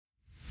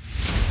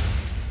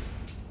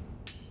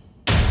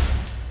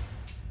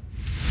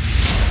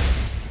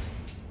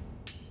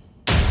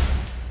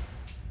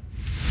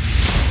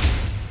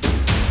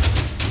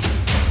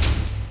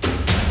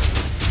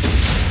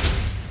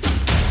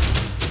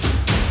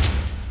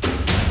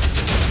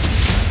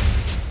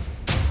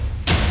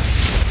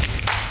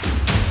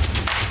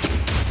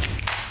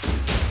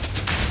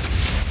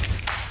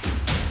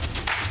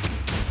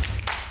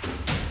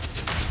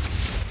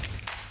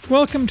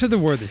Welcome to the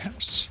Worthy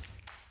House,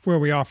 where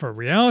we offer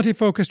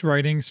reality-focused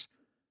writings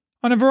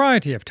on a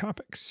variety of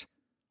topics,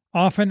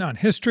 often on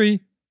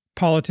history,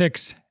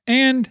 politics,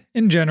 and,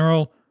 in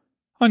general,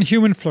 on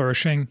human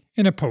flourishing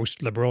in a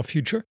post-liberal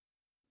future.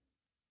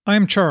 I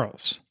am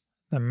Charles,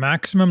 the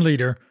maximum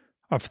leader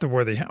of the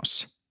Worthy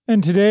House,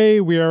 and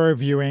today we are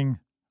reviewing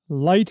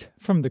Light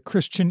from the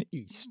Christian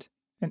East,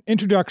 an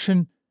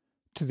introduction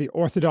to the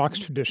Orthodox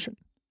tradition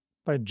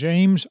by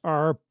James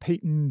R.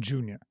 Payton,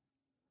 Jr.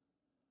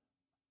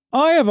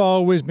 I have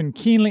always been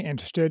keenly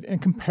interested in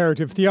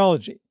comparative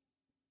theology.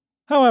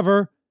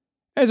 However,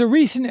 as a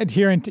recent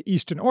adherent to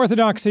Eastern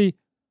Orthodoxy,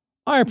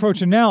 I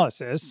approach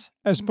analysis,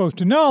 as opposed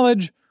to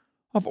knowledge,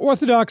 of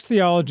Orthodox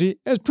theology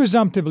as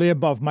presumptively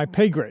above my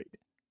pay grade.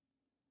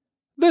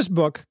 This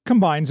book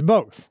combines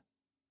both.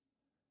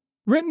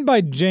 Written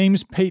by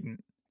James Payton,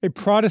 a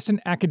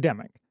Protestant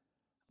academic,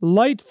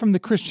 Light from the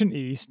Christian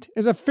East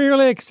is a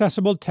fairly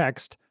accessible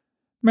text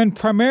meant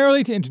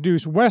primarily to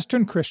introduce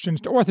Western Christians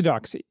to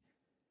Orthodoxy,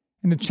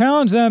 and to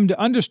challenge them to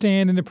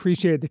understand and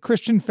appreciate the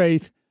Christian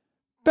faith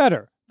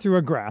better through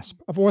a grasp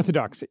of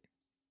orthodoxy.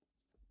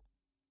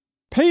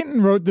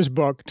 Payton wrote this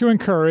book to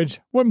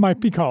encourage what might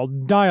be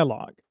called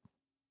dialogue.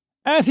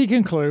 As he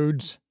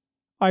concludes,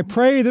 I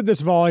pray that this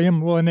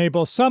volume will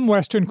enable some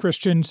Western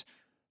Christians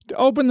to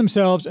open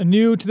themselves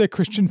anew to the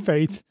Christian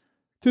faith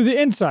through the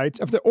insights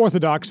of the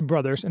Orthodox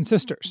brothers and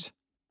sisters.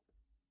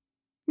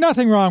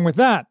 Nothing wrong with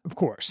that, of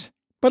course,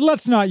 but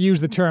let's not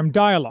use the term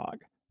dialogue,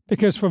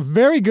 because for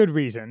very good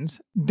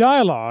reasons,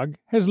 dialogue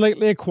has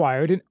lately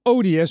acquired an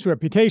odious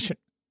reputation.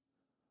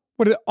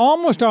 What it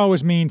almost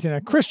always means in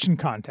a Christian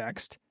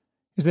context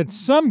is that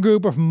some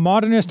group of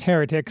modernist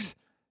heretics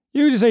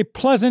uses a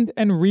pleasant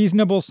and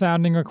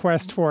reasonable-sounding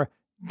request for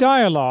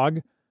dialogue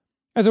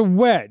as a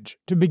wedge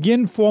to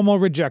begin formal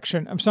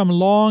rejection of some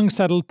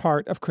long-settled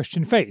part of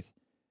Christian faith,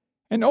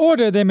 in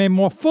order they may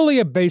more fully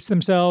abase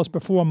themselves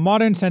before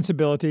modern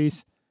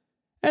sensibilities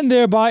and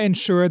thereby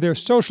ensure their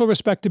social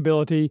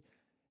respectability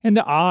in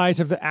the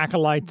eyes of the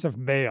acolytes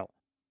of Baal.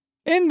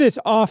 In this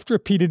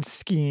oft-repeated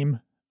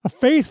scheme, a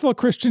faithful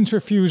Christian's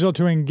refusal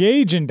to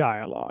engage in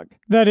dialogue,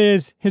 that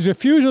is, his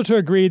refusal to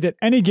agree that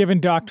any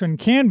given doctrine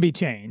can be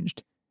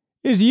changed,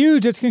 is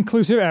used as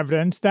conclusive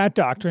evidence that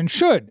doctrine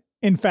should,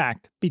 in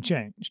fact, be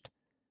changed.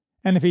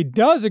 And if he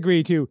does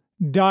agree to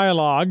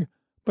dialogue,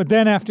 but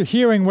then after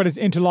hearing what his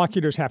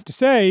interlocutors have to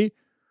say,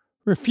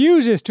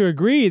 refuses to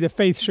agree the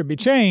faith should be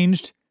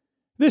changed,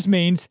 this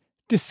means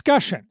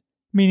discussion,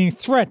 meaning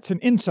threats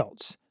and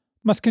insults,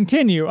 must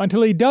continue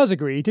until he does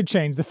agree to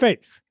change the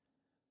faith.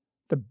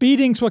 The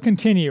beatings will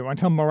continue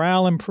until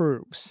morale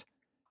improves.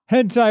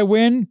 Heads I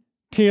win,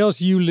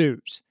 tails you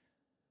lose.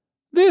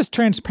 This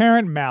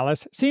transparent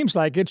malice seems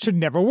like it should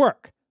never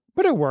work,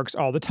 but it works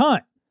all the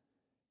time.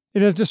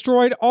 It has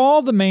destroyed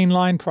all the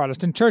mainline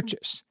Protestant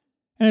churches,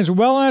 and is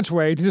well on its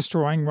way to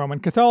destroying Roman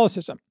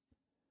Catholicism.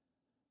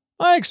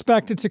 I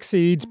expect it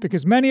succeeds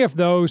because many of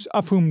those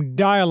of whom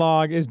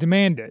dialogue is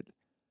demanded,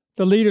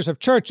 the leaders of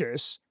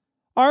churches,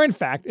 are in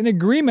fact in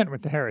agreement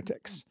with the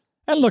heretics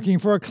and looking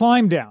for a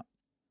climb down.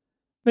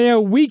 They are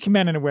weak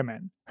men and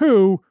women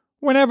who,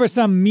 whenever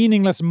some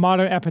meaningless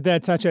modern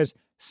epithet such as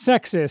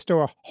sexist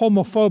or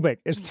homophobic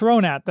is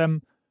thrown at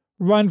them,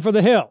 run for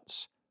the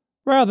hills,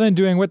 rather than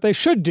doing what they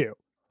should do,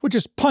 which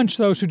is punch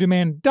those who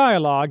demand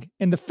dialogue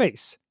in the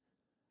face.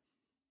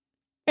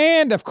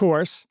 And, of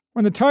course,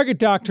 when the target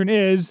doctrine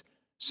is,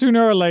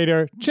 sooner or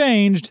later,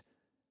 changed,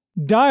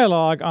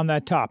 dialogue on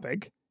that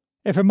topic,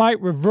 if it might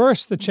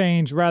reverse the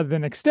change rather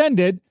than extend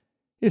it,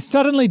 is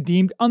suddenly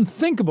deemed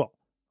unthinkable,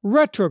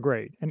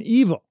 retrograde, and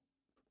evil.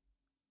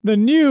 The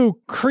new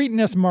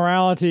cretinous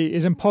morality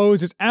is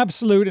imposed as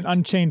absolute and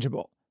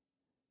unchangeable.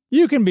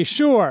 You can be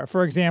sure,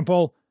 for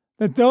example,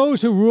 that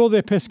those who rule the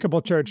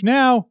Episcopal Church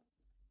now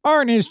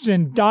aren't interested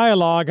in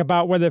dialogue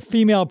about whether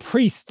female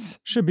priests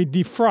should be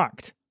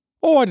defrocked,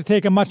 or, to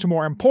take a much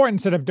more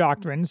important set of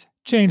doctrines,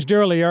 changed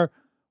earlier,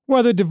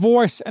 whether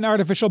divorce and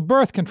artificial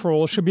birth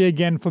control should be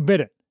again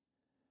forbidden.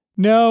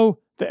 No,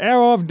 the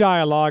arrow of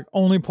dialogue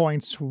only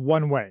points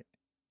one way.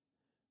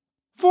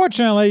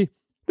 Fortunately,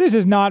 this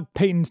is not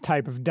Payton's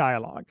type of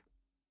dialogue.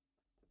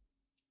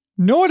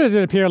 Nor does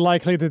it appear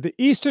likely that the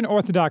Eastern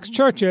Orthodox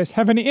churches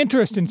have any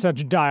interest in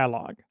such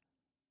dialogue,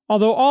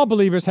 although all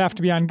believers have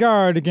to be on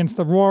guard against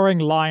the roaring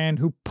lion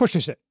who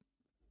pushes it.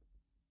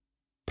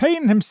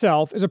 Payton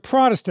himself is a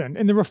Protestant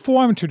in the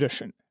Reformed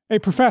tradition, a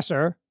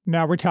professor,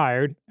 now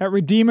retired, at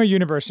Redeemer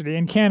University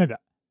in Canada.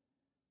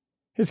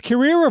 His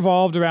career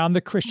revolved around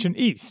the Christian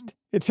East,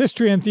 its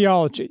history and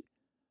theology,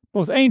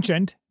 both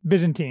ancient,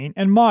 Byzantine,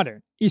 and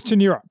modern, Eastern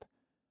Europe,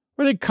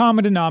 with a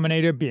common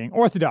denominator being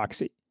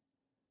orthodoxy.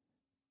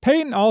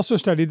 Payton also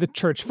studied the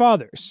Church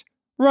Fathers,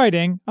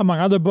 writing, among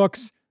other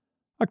books,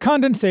 a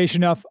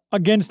condensation of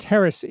Against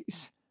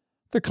Heresies,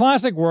 the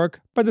classic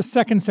work by the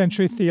 2nd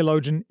century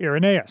theologian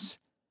Irenaeus.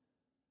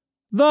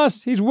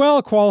 Thus, he's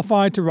well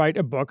qualified to write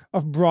a book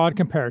of broad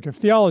comparative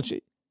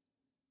theology.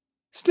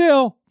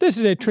 Still, this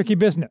is a tricky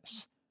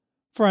business,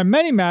 for on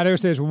many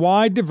matters there's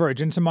wide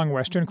divergence among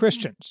Western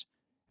Christians,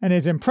 and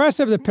it's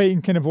impressive that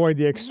Payton can avoid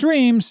the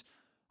extremes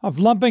of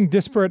lumping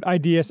disparate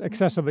ideas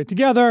excessively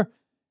together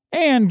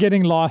and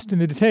getting lost in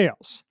the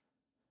details.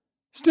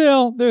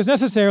 Still, there is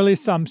necessarily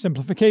some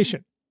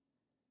simplification.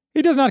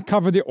 He does not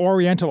cover the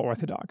Oriental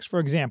Orthodox, for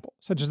example,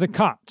 such as the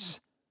Copts.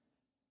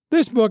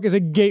 This book is a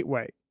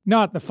gateway,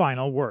 not the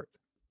final word.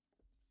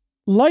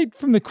 Light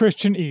from the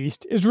Christian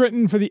East is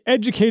written for the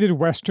educated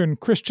Western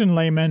Christian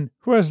layman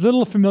who has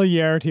little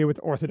familiarity with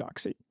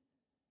orthodoxy.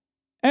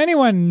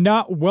 Anyone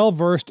not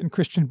well-versed in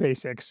Christian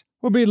basics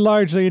will be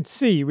largely at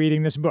sea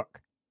reading this book.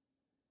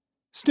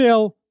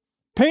 Still,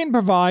 Payton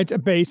provides a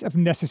base of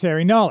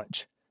necessary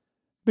knowledge,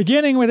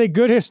 beginning with a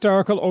good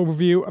historical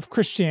overview of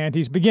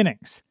Christianity's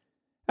beginnings,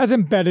 as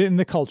embedded in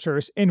the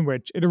cultures in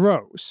which it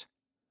arose.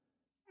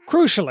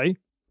 Crucially,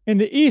 in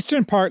the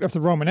eastern part of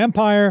the Roman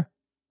Empire,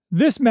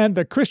 this meant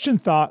that Christian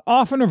thought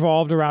often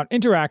revolved around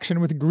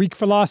interaction with Greek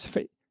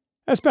philosophy,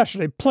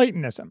 especially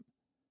Platonism,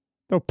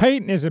 though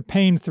Payton is at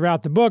pains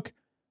throughout the book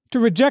to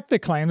reject the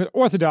claim that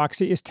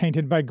orthodoxy is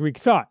tainted by Greek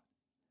thought.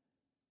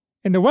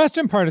 In the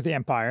western part of the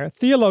empire,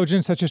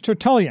 theologians such as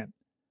Tertullian,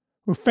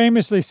 who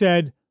famously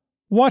said,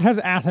 "What has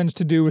Athens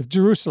to do with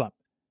Jerusalem?"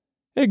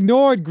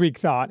 ignored Greek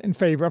thought in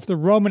favor of the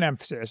Roman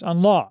emphasis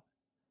on law.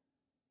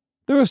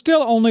 There was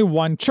still only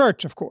one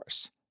church, of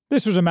course.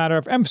 This was a matter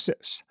of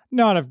emphasis,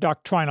 not of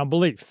doctrinal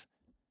belief.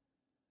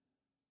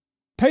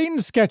 Payton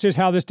sketches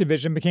how this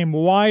division became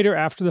wider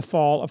after the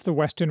fall of the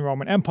Western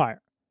Roman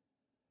Empire.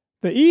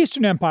 The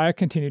Eastern Empire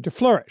continued to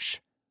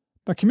flourish,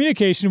 but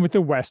communication with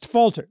the West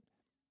faltered,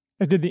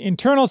 as did the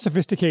internal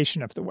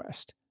sophistication of the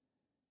West.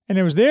 And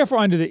it was therefore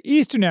under the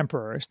Eastern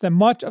emperors that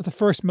much of the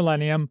first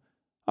millennium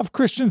of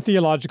Christian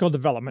theological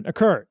development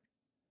occurred.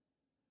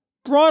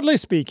 Broadly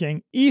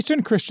speaking,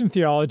 Eastern Christian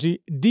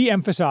theology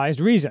de-emphasized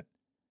reason.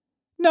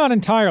 Not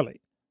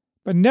entirely,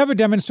 but never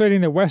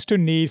demonstrating the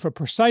Western need for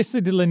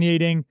precisely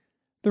delineating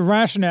the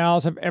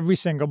rationales of every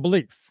single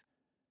belief,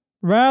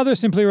 rather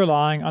simply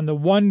relying on the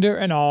wonder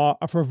and awe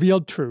of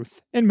revealed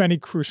truth in many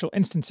crucial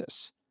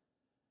instances.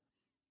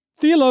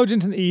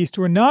 Theologians in the East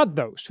were not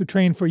those who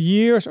trained for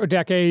years or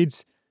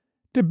decades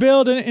to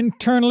build an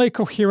internally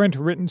coherent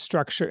written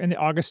structure in the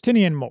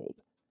Augustinian mold.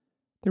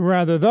 They were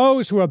rather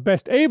those who are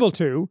best able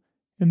to,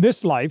 in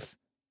this life,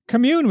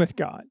 commune with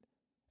God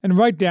and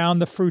write down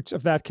the fruits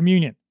of that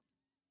communion.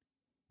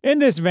 In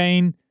this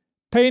vein,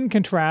 Payton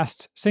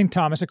contrasts St.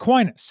 Thomas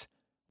Aquinas,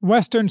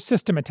 Western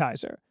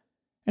systematizer,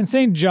 and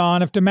St.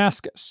 John of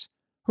Damascus,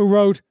 who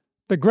wrote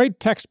the great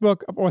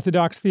textbook of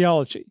Orthodox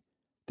theology,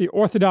 the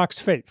Orthodox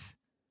Faith,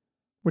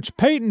 which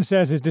Payton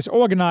says is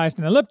disorganized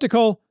and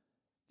elliptical,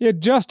 yet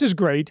just as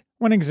great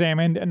when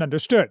examined and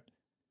understood.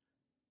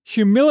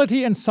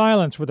 Humility and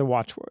silence were the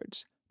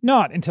watchwords,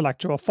 not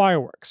intellectual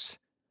fireworks.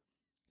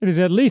 It is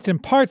at least in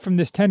part from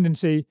this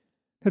tendency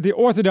that the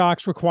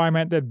Orthodox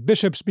requirement that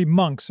bishops be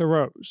monks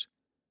arose.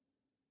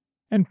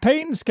 And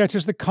Payton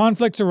sketches the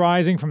conflicts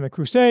arising from the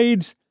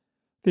Crusades,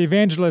 the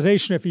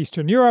evangelization of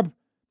Eastern Europe,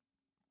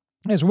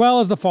 as well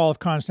as the fall of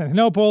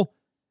Constantinople,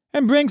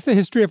 and brings the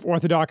history of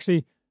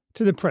orthodoxy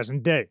to the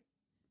present day.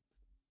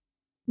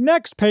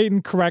 Next,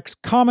 Payton corrects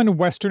common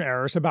Western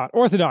errors about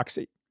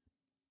orthodoxy.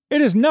 It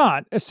is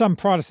not, as some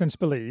Protestants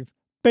believe,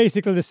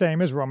 basically the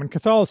same as Roman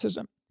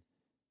Catholicism.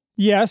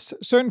 Yes,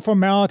 certain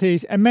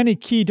formalities and many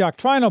key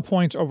doctrinal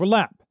points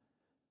overlap,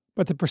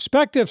 but the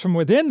perspectives from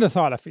within the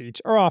thought of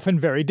each are often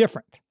very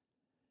different.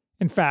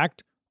 In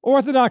fact,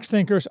 Orthodox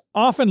thinkers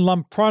often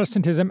lump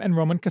Protestantism and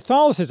Roman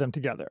Catholicism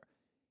together,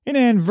 in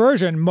an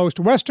inversion most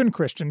Western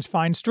Christians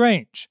find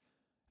strange,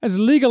 as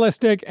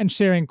legalistic and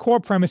sharing core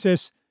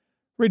premises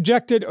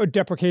rejected or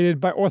deprecated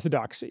by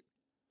orthodoxy.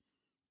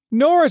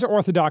 Nor is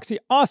orthodoxy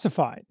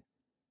ossified.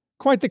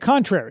 Quite the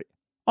contrary,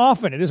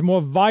 often it is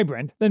more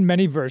vibrant than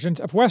many versions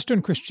of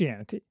Western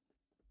Christianity.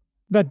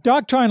 That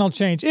doctrinal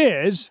change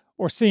is,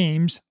 or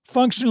seems,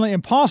 functionally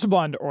impossible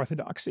under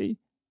orthodoxy,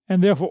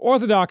 and therefore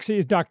orthodoxy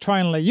is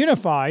doctrinally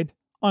unified,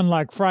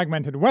 unlike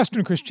fragmented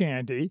Western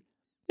Christianity,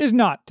 is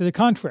not to the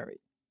contrary.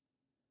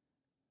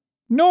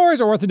 Nor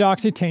is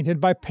orthodoxy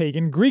tainted by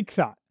pagan Greek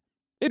thought.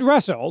 It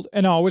wrestled,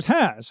 and always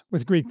has,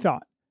 with Greek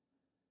thought.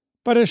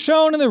 But as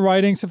shown in the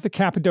writings of the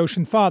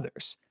Cappadocian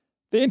Fathers,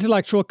 the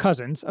intellectual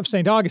cousins of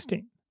St.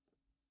 Augustine,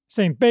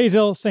 St.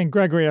 Basil, St.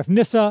 Gregory of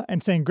Nyssa,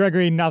 and St.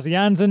 Gregory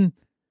Nazianzen,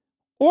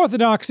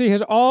 orthodoxy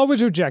has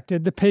always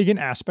rejected the pagan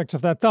aspects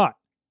of that thought.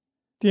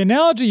 The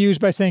analogy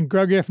used by St.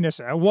 Gregory of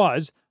Nyssa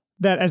was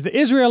that as the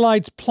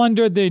Israelites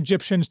plundered the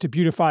Egyptians to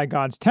beautify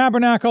God's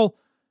tabernacle,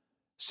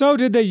 so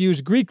did they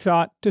use Greek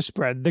thought to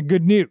spread the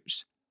good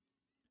news.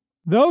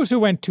 Those who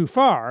went too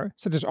far,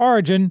 such as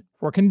Origen,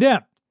 were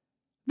condemned.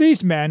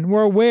 These men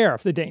were aware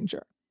of the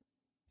danger.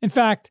 In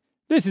fact,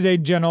 this is a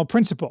general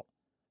principle.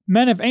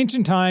 Men of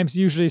ancient times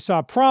usually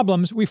saw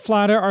problems we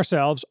flatter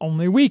ourselves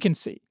only we can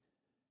see,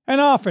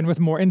 and often with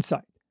more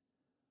insight.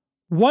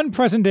 One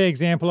present-day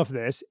example of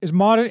this is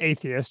modern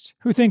atheists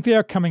who think they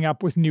are coming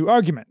up with new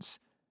arguments,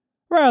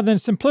 rather than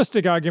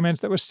simplistic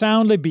arguments that were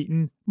soundly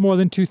beaten more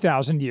than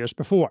 2,000 years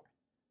before.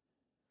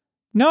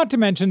 Not to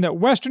mention that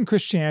Western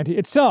Christianity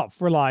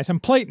itself relies on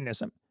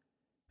Platonism,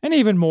 and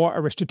even more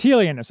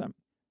Aristotelianism.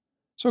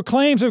 So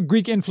claims of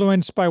Greek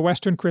influence by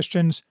Western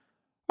Christians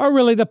are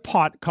really the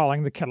pot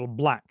calling the kettle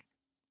black.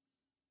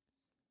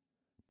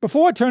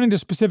 Before turning to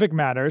specific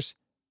matters,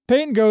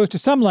 Payton goes to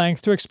some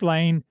length to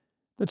explain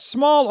that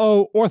small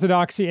o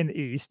orthodoxy in the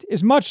East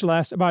is much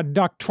less about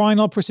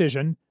doctrinal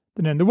precision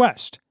than in the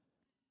West.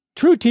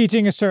 True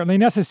teaching is certainly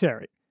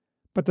necessary,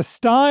 but the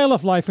style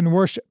of life and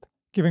worship,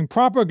 giving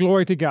proper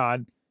glory to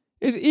God,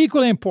 is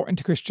equally important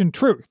to Christian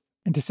truth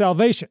and to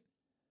salvation.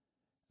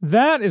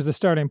 That is the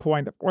starting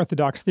point of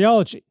Orthodox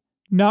theology,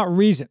 not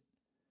reason.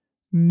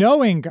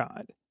 Knowing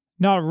God,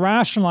 not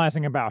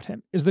rationalizing about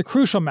Him, is the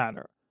crucial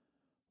matter.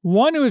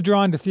 One who is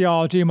drawn to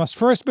theology must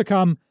first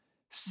become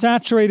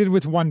saturated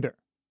with wonder.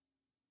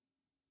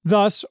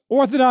 Thus,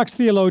 Orthodox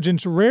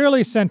theologians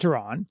rarely center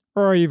on,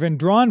 or are even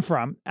drawn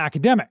from,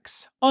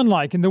 academics,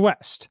 unlike in the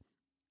West.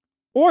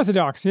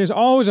 Orthodoxy has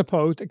always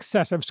opposed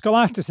excessive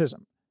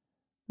scholasticism.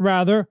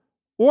 Rather,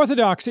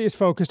 Orthodoxy is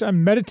focused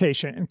on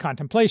meditation and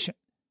contemplation.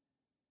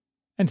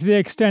 And to the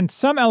extent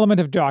some element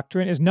of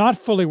doctrine is not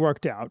fully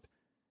worked out,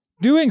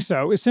 doing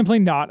so is simply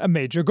not a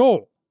major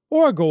goal,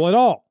 or a goal at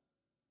all.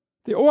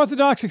 The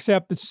Orthodox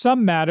accept that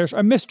some matters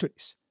are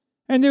mysteries,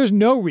 and there is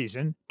no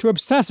reason to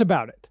obsess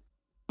about it.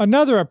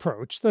 Another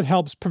approach that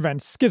helps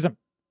prevent schism.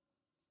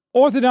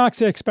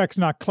 Orthodoxy expects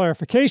not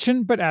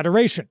clarification, but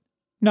adoration,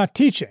 not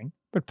teaching,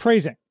 but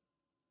praising.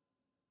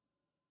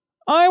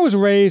 I was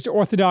raised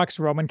Orthodox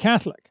Roman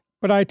Catholic,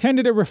 but I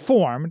attended a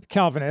Reformed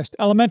Calvinist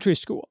elementary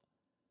school.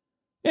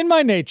 In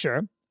my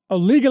nature, a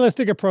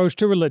legalistic approach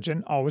to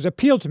religion always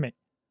appealed to me.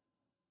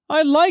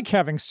 I like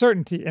having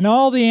certainty in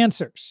all the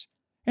answers.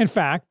 In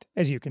fact,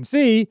 as you can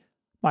see,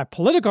 my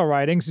political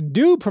writings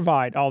do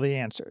provide all the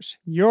answers.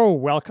 You're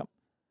welcome.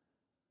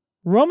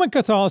 Roman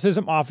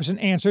Catholicism offers an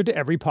answer to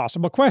every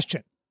possible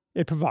question.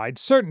 It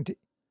provides certainty.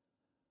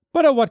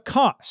 But at what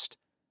cost?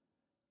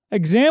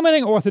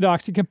 Examining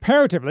orthodoxy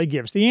comparatively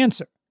gives the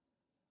answer,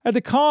 at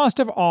the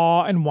cost of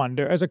awe and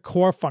wonder as a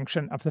core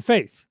function of the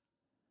faith.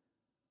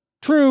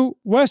 True,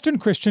 Western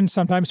Christians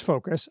sometimes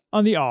focus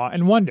on the awe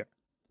and wonder.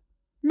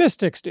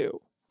 Mystics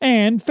do,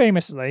 and,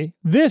 famously,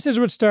 this is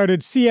what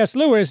started C.S.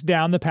 Lewis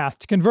down the path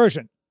to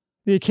conversion,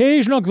 the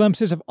occasional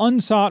glimpses of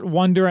unsought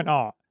wonder and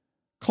awe,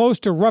 close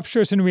to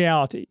ruptures in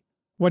reality,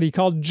 what he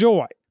called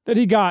joy, that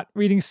he got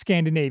reading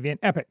Scandinavian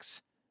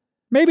epics.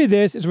 Maybe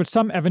this is what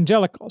some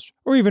evangelicals,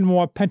 or even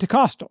more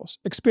Pentecostals,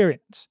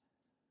 experience.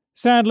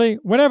 Sadly,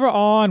 whatever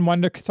awe and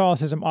wonder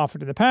Catholicism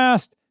offered in the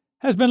past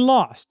has been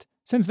lost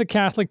since the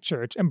Catholic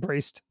Church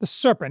embraced the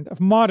serpent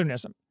of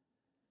modernism.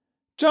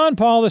 John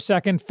Paul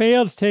II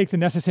failed to take the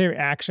necessary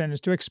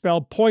actions to expel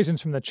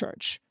poisons from the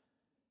Church,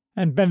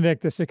 and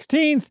Benedict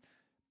XVI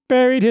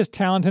buried his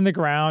talent in the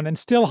ground and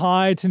still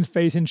hides his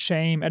face in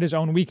shame at his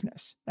own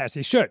weakness, as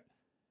he should.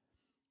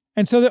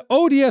 And so the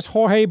odious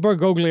Jorge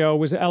Bergoglio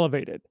was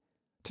elevated,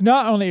 to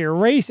not only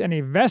erase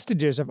any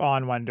vestiges of awe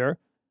and wonder,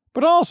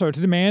 but also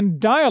to demand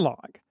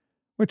dialogue,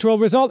 which will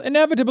result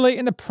inevitably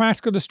in the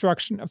practical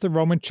destruction of the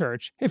Roman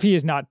Church if he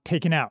is not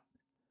taken out.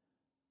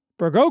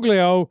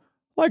 Bergoglio,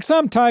 like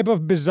some type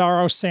of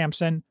bizarro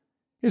Samson,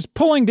 is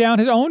pulling down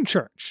his own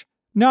church,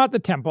 not the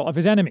temple of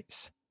his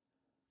enemies.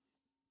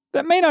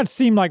 That may not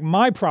seem like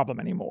my problem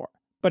anymore,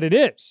 but it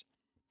is,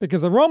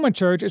 because the Roman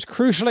Church is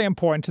crucially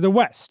important to the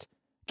West,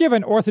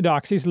 given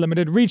Orthodoxy's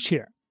limited reach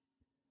here.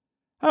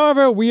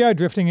 However, we are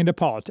drifting into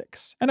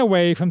politics and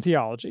away from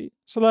theology,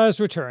 so let us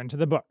return to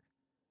the book.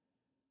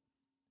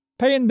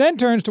 Payton then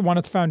turns to one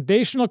of the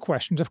foundational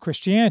questions of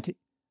Christianity.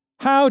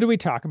 How do we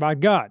talk about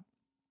God?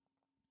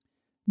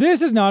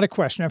 This is not a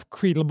question of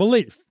creedal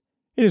belief.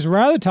 It is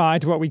rather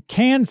tied to what we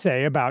can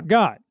say about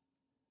God.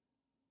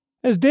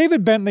 As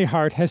David Bentley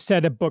Hart has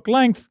said at book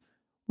length,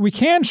 we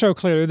can show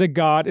clearly that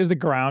God is the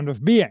ground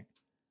of being,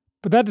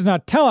 but that does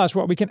not tell us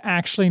what we can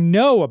actually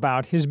know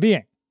about His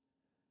being.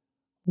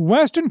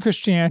 Western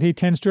Christianity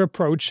tends to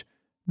approach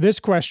this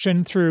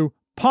question through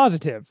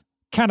positive,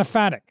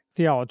 cataphatic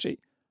theology.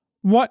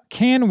 What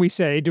can we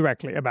say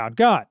directly about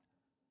God?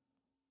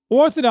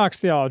 Orthodox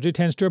theology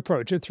tends to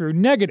approach it through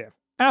negative,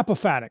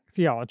 apophatic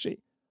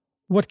theology.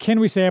 What can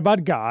we say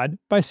about God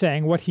by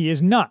saying what He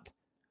is not?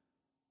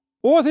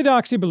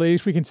 Orthodoxy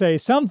believes we can say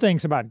some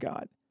things about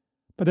God,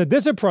 but that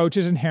this approach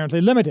is inherently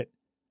limited,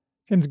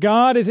 since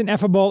God is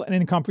ineffable and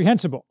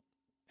incomprehensible,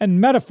 and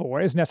metaphor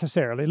is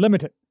necessarily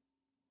limited.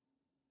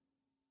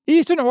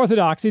 Eastern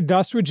Orthodoxy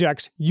thus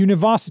rejects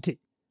univocity,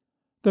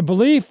 the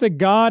belief that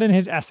God in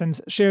His essence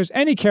shares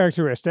any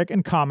characteristic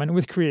in common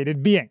with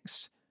created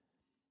beings.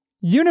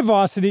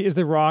 Univocity is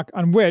the rock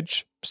on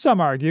which,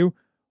 some argue,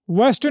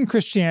 Western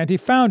Christianity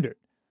foundered,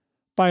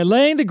 by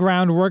laying the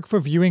groundwork for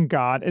viewing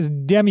God as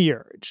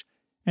demiurge,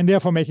 and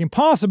therefore making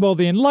possible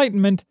the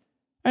Enlightenment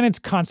and its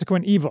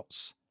consequent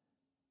evils.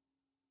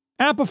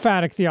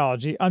 Apophatic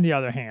theology, on the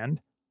other hand,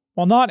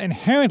 while not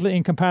inherently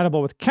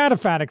incompatible with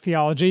cataphatic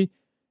theology,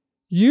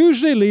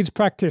 usually leads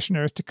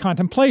practitioners to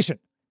contemplation,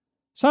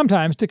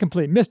 sometimes to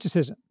complete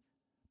mysticism,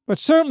 but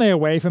certainly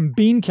away from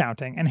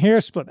bean-counting and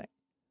hair-splitting.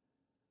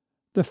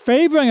 The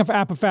favoring of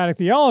apophatic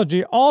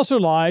theology also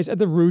lies at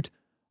the root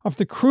of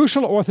the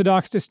crucial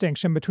Orthodox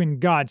distinction between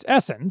God's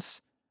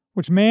essence,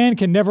 which man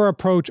can never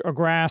approach or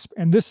grasp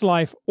in this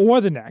life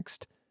or the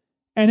next,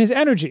 and his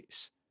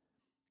energies,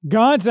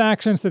 God's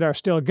actions that are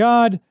still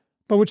God,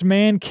 but which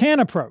man can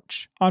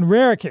approach, on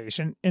rare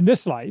occasion, in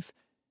this life,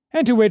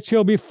 and to which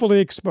he'll be fully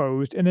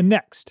exposed in the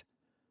next.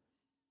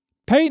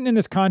 Payton in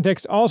this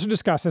context also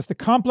discusses the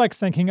complex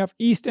thinking of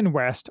East and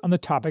West on the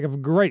topic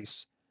of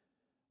grace,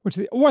 which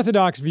the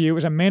Orthodox view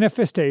as a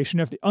manifestation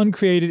of the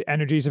uncreated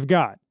energies of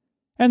God,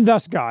 and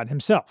thus God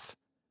himself.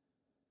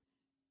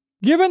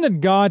 Given that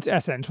God's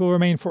essence will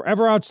remain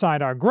forever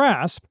outside our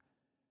grasp,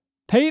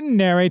 Payton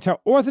narrates how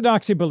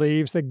Orthodoxy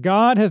believes that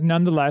God has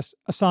nonetheless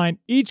assigned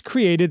each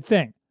created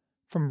thing,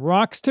 from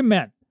rocks to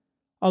men,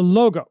 a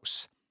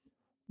logos,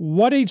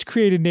 what each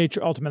created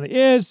nature ultimately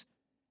is,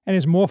 and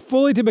is more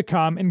fully to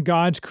become in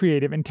God's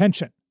creative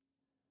intention.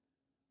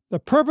 The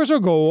purpose or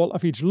goal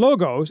of each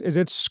logos is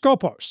its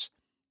skopos,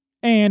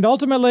 and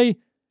ultimately,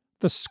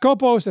 the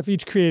skopos of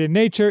each created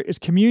nature is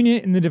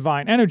communion in the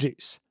divine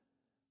energies.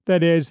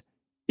 That is,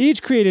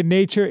 each created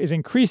nature is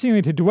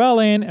increasingly to dwell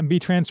in and be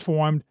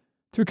transformed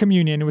through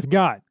communion with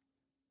God.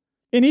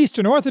 In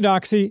Eastern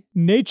Orthodoxy,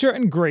 nature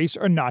and grace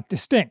are not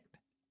distinct.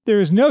 There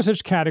is no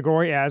such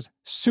category as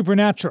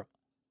supernatural.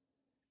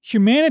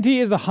 Humanity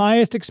is the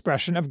highest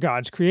expression of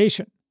God's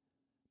creation,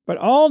 but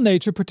all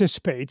nature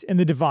participates in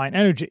the divine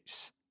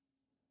energies.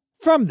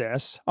 From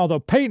this, although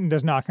Payton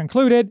does not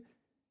conclude it,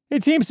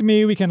 it seems to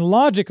me we can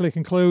logically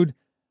conclude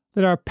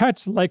that our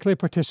pets likely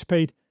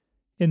participate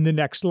in the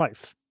next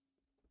life.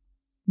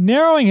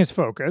 Narrowing his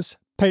focus,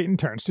 Payton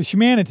turns to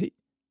humanity.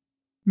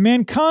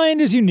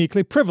 Mankind is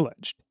uniquely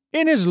privileged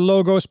in his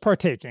logos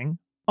partaking,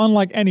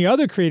 unlike any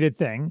other created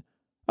thing,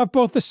 of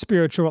both the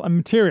spiritual and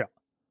material.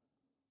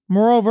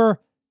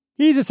 Moreover,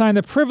 he's assigned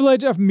the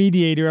privilege of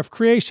mediator of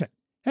creation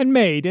and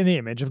made in the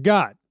image of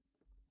God.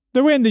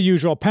 Though in the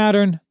usual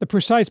pattern, the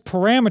precise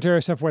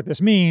parameters of what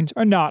this means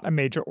are not a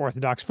major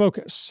Orthodox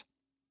focus.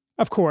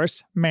 Of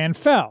course, man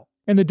fell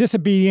in the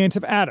disobedience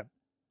of Adam,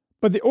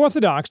 but the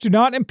Orthodox do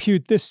not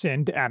impute this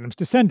sin to Adam's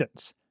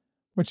descendants,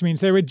 which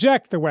means they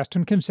reject the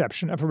Western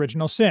conception of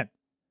original sin.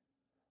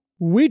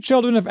 We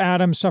children of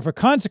Adam suffer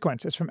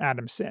consequences from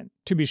Adam's sin,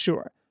 to be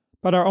sure,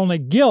 but our only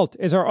guilt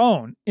is our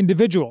own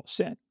individual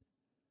sin.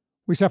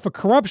 We suffer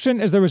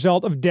corruption as the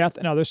result of death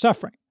and other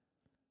suffering.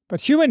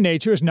 But human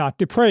nature is not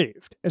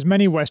depraved, as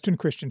many Western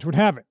Christians would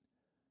have it.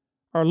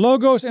 Our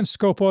logos and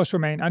skopos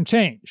remain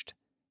unchanged,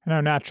 and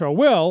our natural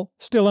will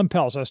still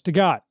impels us to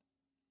God.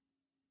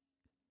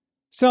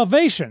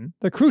 Salvation,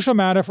 the crucial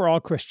matter for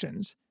all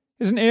Christians,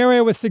 is an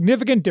area with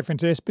significant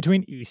differences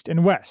between East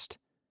and West.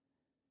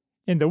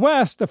 In the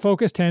West, the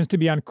focus tends to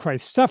be on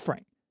Christ's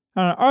suffering,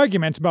 and on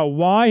arguments about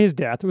why his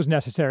death was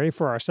necessary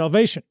for our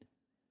salvation.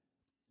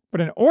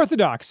 But in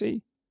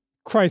Orthodoxy,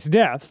 Christ's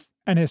death,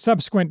 and his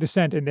subsequent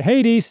descent into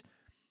Hades,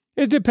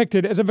 is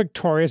depicted as a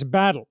victorious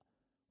battle,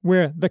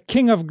 where the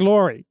King of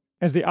Glory,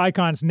 as the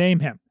icons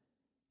name him,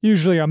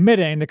 usually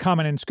omitting the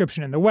common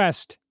inscription in the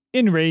West,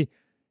 Inri,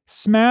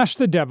 smashed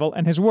the devil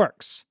and his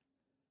works.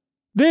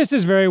 This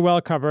is very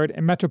well covered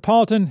in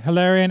Metropolitan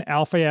Hilarion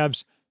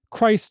Alfayev's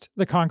Christ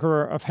the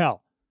Conqueror of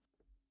Hell.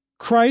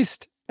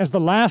 Christ, as the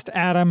last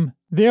Adam,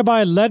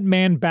 thereby led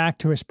man back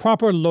to his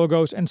proper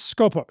logos and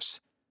skopos,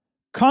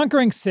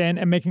 conquering sin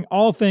and making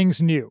all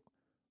things new,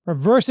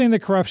 reversing the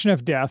corruption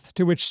of death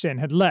to which sin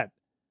had led.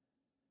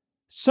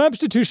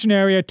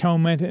 Substitutionary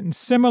atonement and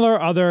similar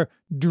other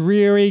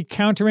dreary,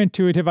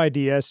 counterintuitive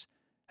ideas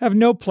have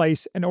no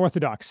place in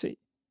Orthodoxy.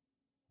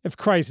 If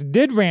Christ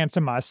did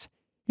ransom us,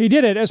 he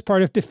did it as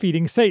part of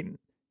defeating Satan,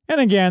 and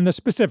again, the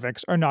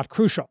specifics are not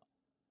crucial.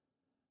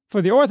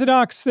 For the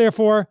Orthodox,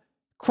 therefore,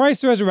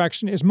 Christ's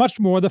resurrection is much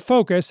more the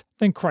focus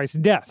than Christ's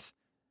death.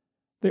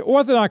 The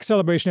Orthodox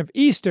celebration of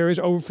Easter is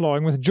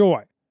overflowing with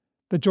joy,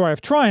 the joy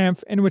of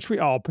triumph in which we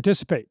all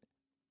participate.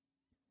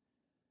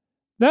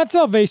 That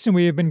salvation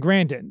we have been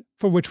granted,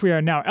 for which we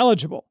are now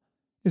eligible,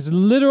 is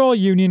literal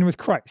union with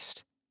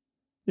Christ,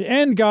 the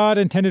end God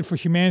intended for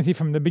humanity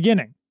from the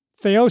beginning,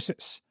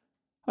 theosis,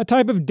 a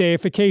type of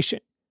deification,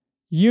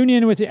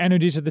 union with the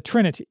energies of the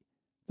Trinity,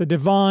 the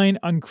divine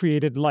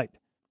uncreated light.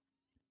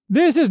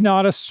 This is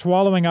not a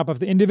swallowing up of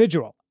the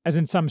individual, as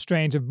in some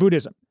strains of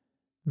Buddhism,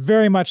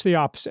 very much the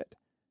opposite.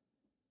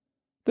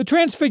 The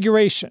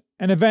Transfiguration,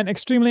 an event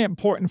extremely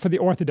important for the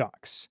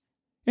Orthodox.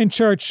 In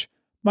church,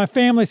 my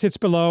family sits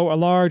below a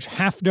large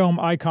half-dome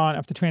icon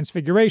of the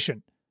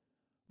Transfiguration,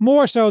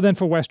 more so than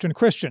for Western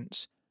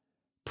Christians,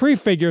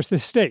 prefigures the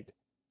state,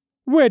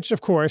 which,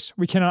 of course,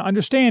 we cannot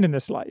understand in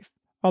this life,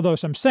 although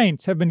some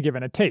saints have been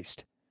given a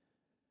taste.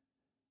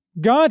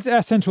 God's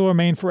essence will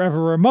remain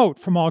forever remote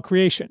from all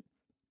creation,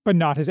 but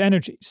not his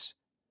energies.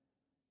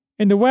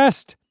 In the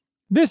West,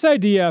 this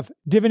idea of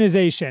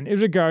divinization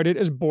is regarded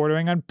as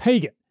bordering on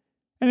pagan,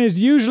 and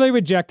is usually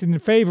rejected in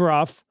favor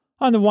of,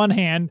 on the one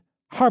hand,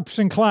 harps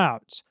and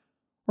clouds,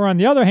 or on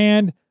the other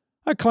hand,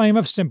 a claim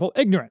of simple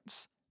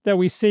ignorance, that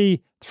we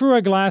see through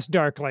a glass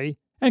darkly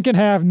and can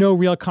have no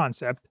real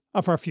concept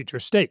of our future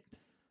state.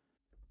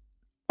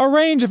 A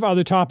range of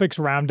other topics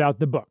round out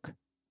the book.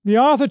 The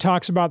author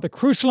talks about the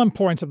crucial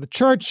importance of the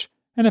church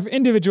and of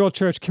individual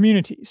church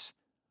communities,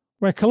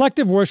 where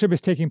collective worship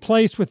is taking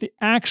place with the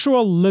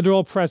actual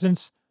literal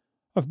presence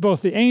of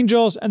both the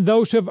angels and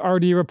those who have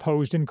already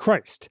reposed in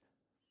Christ,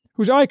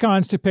 whose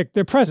icons depict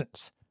their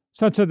presence,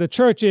 such that the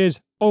church is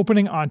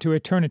opening onto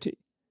eternity.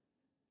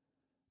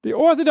 The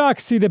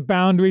Orthodox see the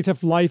boundaries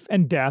of life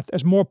and death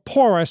as more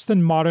porous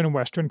than modern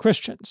Western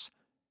Christians,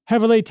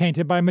 heavily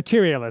tainted by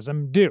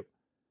materialism, do.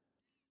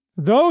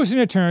 Those in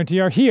eternity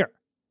are here.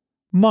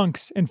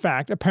 Monks, in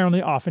fact,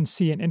 apparently often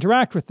see and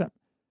interact with them,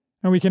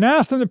 and we can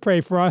ask them to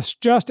pray for us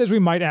just as we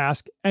might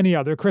ask any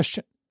other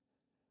Christian.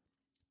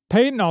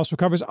 Payton also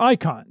covers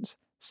icons,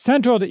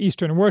 central to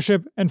Eastern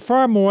worship and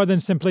far more than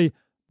simply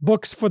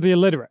books for the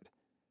illiterate,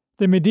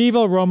 the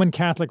medieval Roman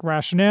Catholic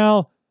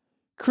rationale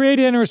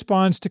created in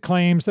response to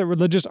claims that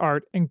religious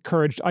art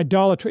encouraged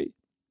idolatry.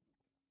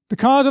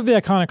 Because of the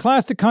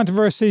iconoclastic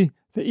controversy,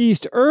 the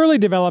East early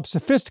developed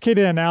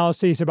sophisticated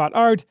analyses about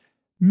art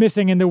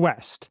missing in the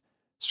West: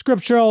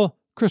 scriptural,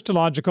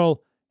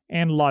 Christological,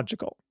 and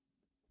logical.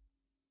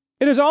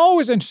 It has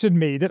always interested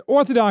me that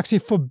Orthodoxy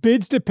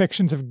forbids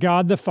depictions of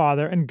God the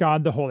Father and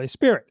God the Holy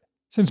Spirit,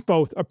 since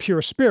both are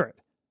pure spirit,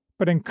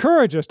 but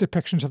encourages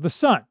depictions of the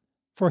Son,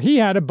 for he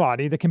had a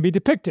body that can be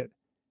depicted,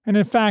 and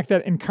in fact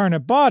that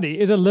incarnate body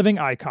is a living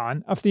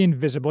icon of the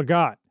invisible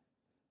God.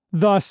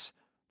 Thus,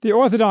 the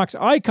Orthodox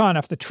icon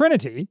of the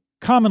Trinity,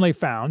 commonly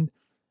found,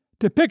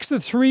 depicts the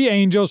three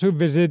angels who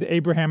visited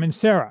Abraham and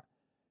Sarah,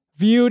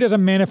 viewed as a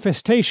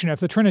manifestation of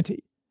the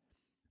Trinity.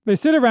 They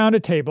sit around a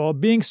table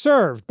being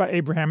served by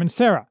Abraham and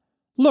Sarah,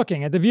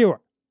 looking at the viewer.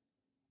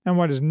 And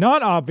what is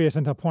not obvious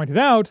until pointed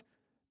out,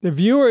 the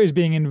viewer is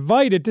being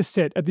invited to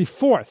sit at the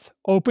fourth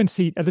open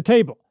seat at the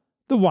table,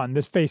 the one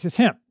that faces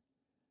him.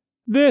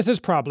 This is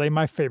probably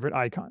my favorite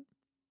icon.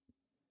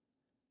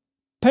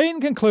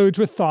 Payton concludes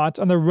with thoughts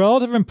on the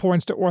relative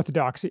importance to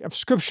orthodoxy of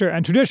scripture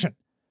and tradition,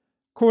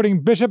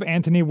 quoting Bishop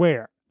Anthony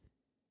Ware.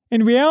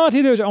 In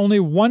reality, there is only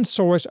one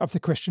source of the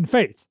Christian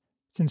faith,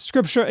 since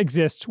scripture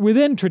exists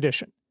within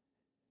tradition.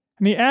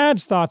 And he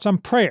adds thoughts on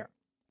prayer,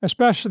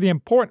 especially the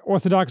important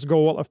Orthodox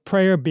goal of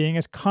prayer being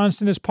as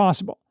constant as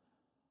possible,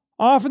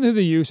 often through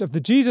the use of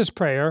the Jesus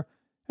prayer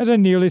as a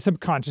nearly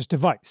subconscious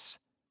device.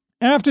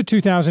 After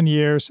 2,000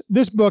 years,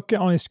 this book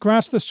can only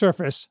scratch the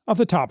surface of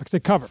the topics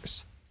it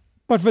covers.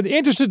 But for the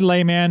interested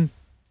layman,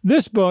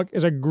 this book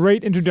is a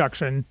great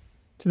introduction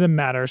to the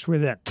matters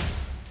within.